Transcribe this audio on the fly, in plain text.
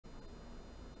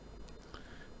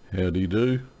Howdy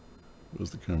do.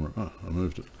 Where's the camera? Oh, I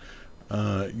moved it.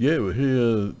 Yeah, we're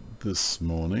here this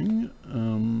morning.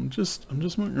 I'm just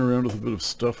mucking around with a bit of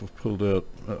stuff I've pulled out.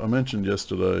 I mentioned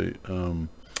yesterday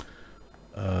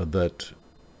that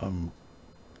I'm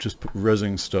just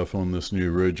rezzing stuff on this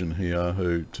new region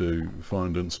Hiahu to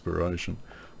find inspiration.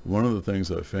 One of the things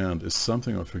I found is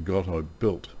something I forgot I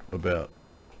built about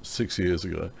 6 years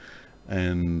ago,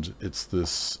 and it's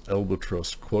this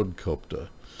Albatross Quadcopter,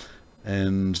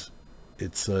 and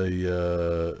it's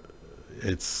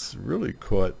really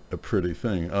quite a pretty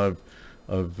thing. I've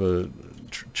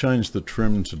changed the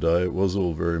trim today. It was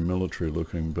all very military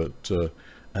looking, but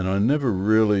and I never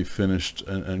really finished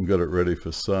and got it ready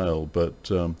for sale,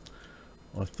 but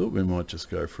I thought we might just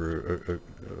go for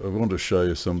I want to show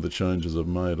you some of the changes I've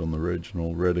made on the region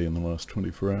already in the last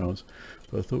 24 hours,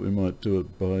 but I thought we might do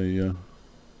it by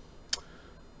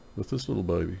with this little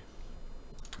baby.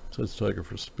 So let's take her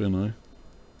for a spin, eh?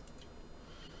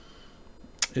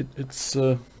 It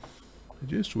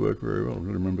used to work very well. I've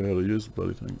got to remember how to use the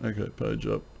bloody thing. Okay, page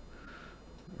up.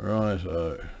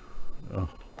 Righto. Oh,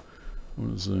 I'm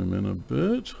going to zoom in a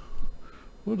bit.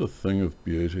 What a thing of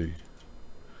beauty.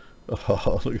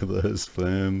 Oh, look at those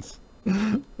fans.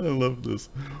 I love this.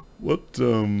 What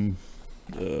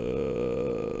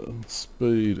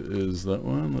speed is that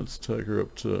one? Let's take her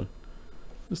up to,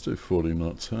 let's do 40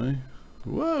 knots, hey?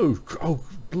 Whoa! Oh,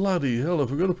 bloody hell, I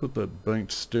forgot to put that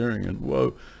banked steering in.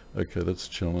 Whoa! Okay, that's a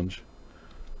challenge.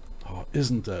 Oh,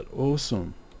 isn't that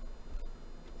awesome?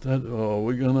 That, oh,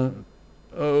 we're gonna,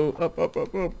 oh, up, up,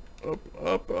 up, up, up,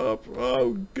 up, up,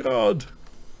 oh, God!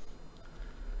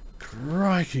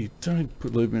 Crikey, don't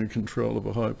leave me in control of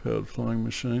a high-powered flying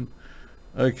machine.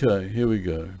 Okay, here we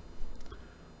go.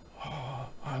 Oh,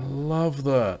 I love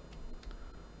that.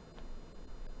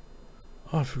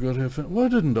 I forgot how fun. Why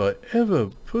didn't I ever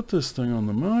put this thing on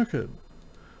the market?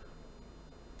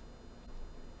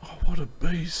 Oh, what a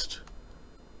beast.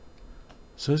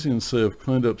 So as you can see, I've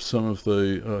cleaned up some of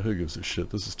the, oh, who gives a shit,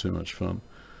 this is too much fun.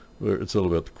 Where it's all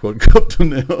about the quadcopter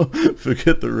now.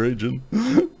 Forget the region.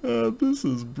 This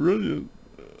is brilliant.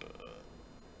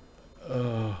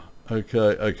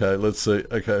 Okay, let's see.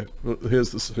 Okay, well,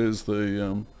 here's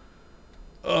the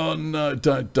oh no,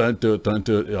 don't do it, don't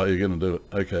do it. Oh, you're gonna do it.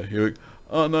 Okay, here we go.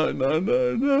 Oh no, no,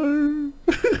 no, no.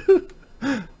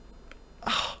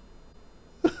 Oh.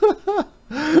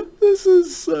 This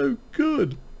is so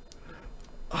good.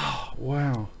 Oh,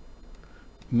 wow.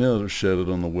 Now that I've shared it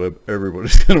on the web,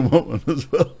 everybody's going to want one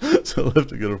as well. So I'll have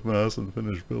to get off my ass and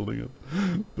finish building it.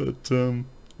 But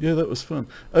yeah, that was fun.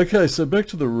 Okay, so back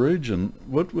to the region.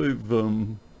 What we've,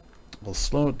 I'll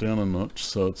slow it down a notch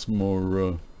so it's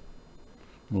more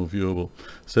more viewable.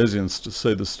 So as you can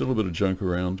see, there's still a bit of junk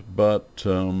around, but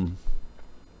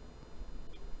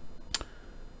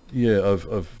yeah,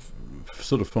 I've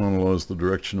sort of finalised the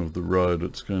direction of the road.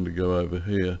 It's going to go over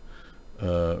here.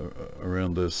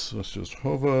 Around this, let's just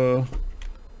hover,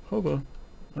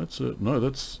 that's it. No,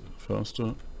 that's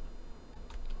faster.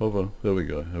 Hover, there we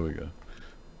go, here we go.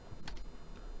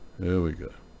 There we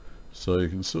go. So you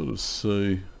can sort of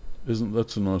see,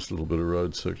 that's a nice little bit of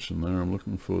road section there. I'm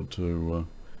looking forward to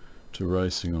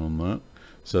racing on that.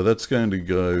 So that's going to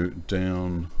go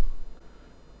down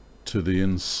to the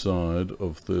inside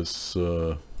of this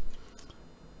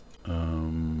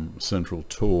central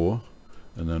tour,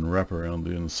 and then wrap around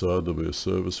the inside. There'll be a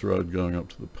service road going up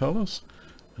to the palace,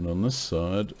 and on this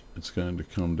side it's going to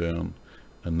come down,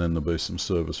 and then there'll be some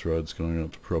service roads going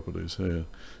up to properties here.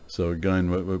 So again,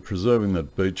 we're preserving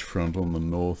that beachfront on the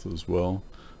north as well.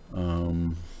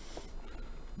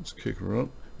 Let's kick her up.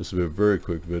 This will be a very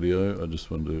quick video. I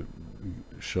just wanted to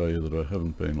show you that I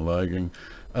haven't been lagging.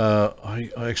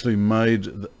 I actually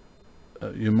made,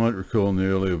 you might recall in the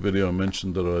earlier video I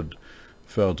mentioned that I'd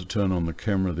failed to turn on the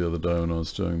camera the other day when I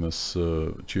was doing this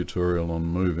tutorial on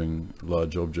moving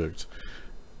large objects.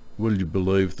 Will you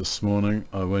believe this morning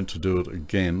I went to do it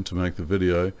again to make the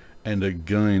video, and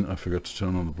again I forgot to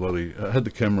turn on the bloody, I had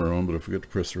the camera on but I forgot to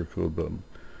press the record button.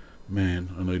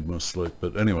 Man, I need more sleep.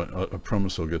 But anyway, I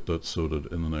promise I'll get that sorted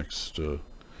in the next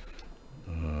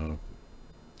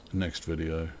next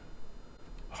video.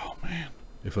 Oh man,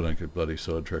 if I don't get bloody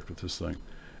sidetracked with this thing.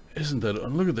 Isn't that,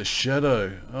 and look at the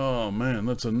shadow. Oh man,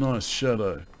 that's a nice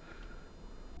shadow.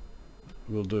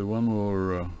 We'll do one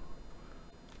more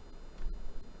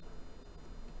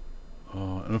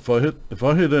oh, and if I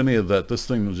hit any of that, this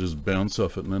thing will just bounce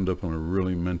off it and end up on a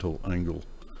really mental angle.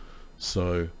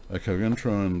 So okay, we're going to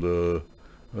try and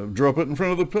drop it in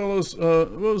front of the palace.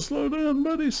 Well, slow down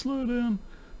buddy, slow down.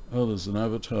 Oh, there's an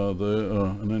avatar there,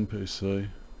 an NPC.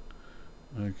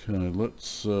 Okay,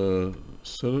 let's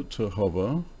set it to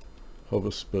hover hover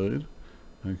speed.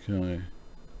 Okay.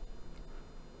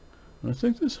 I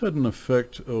think this had an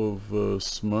effect of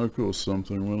smoke or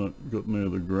something when it got near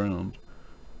the ground.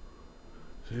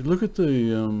 See, look at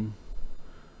the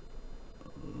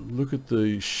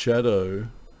shadow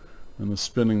and the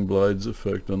spinning blades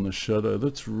effect on the shadow.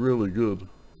 That's really good.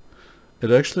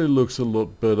 It actually looks a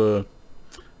lot better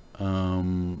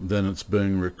than it's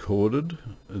being recorded.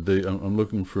 I'm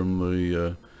looking from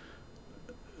the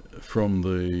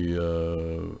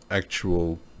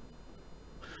actual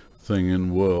thing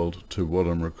in world to what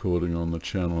I'm recording on the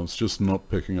channel. It's just not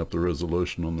picking up the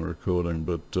resolution on the recording,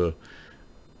 but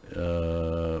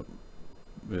I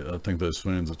think those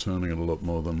fans are turning it a lot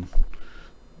more than,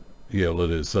 yeah, well,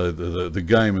 it is. So the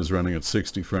game is running at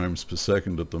 60 frames per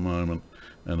second at the moment,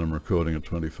 and I'm recording at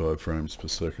 25 frames per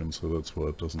second, so that's why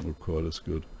it doesn't look quite as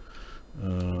good.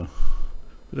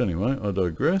 But anyway, I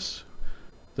digress.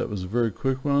 That was a very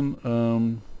quick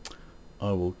one.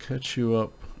 I will catch you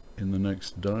up in the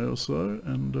next day or so,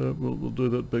 and we'll do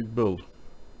that big build.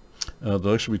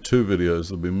 There'll actually be two videos.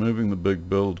 There'll be moving the big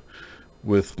build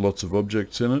with lots of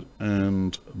objects in it,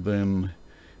 and then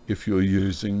if you're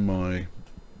using my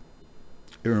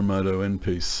IruMoto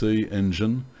NPC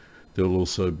engine, there'll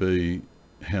also be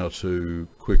how to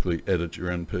quickly edit your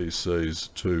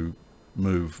NPCs to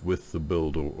move with the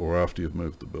build, or after you've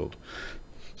moved the build.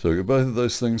 So we've got both of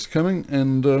those things coming,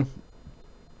 and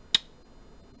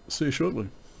see you shortly.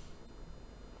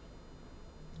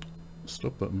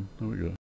 Stop button, there we go.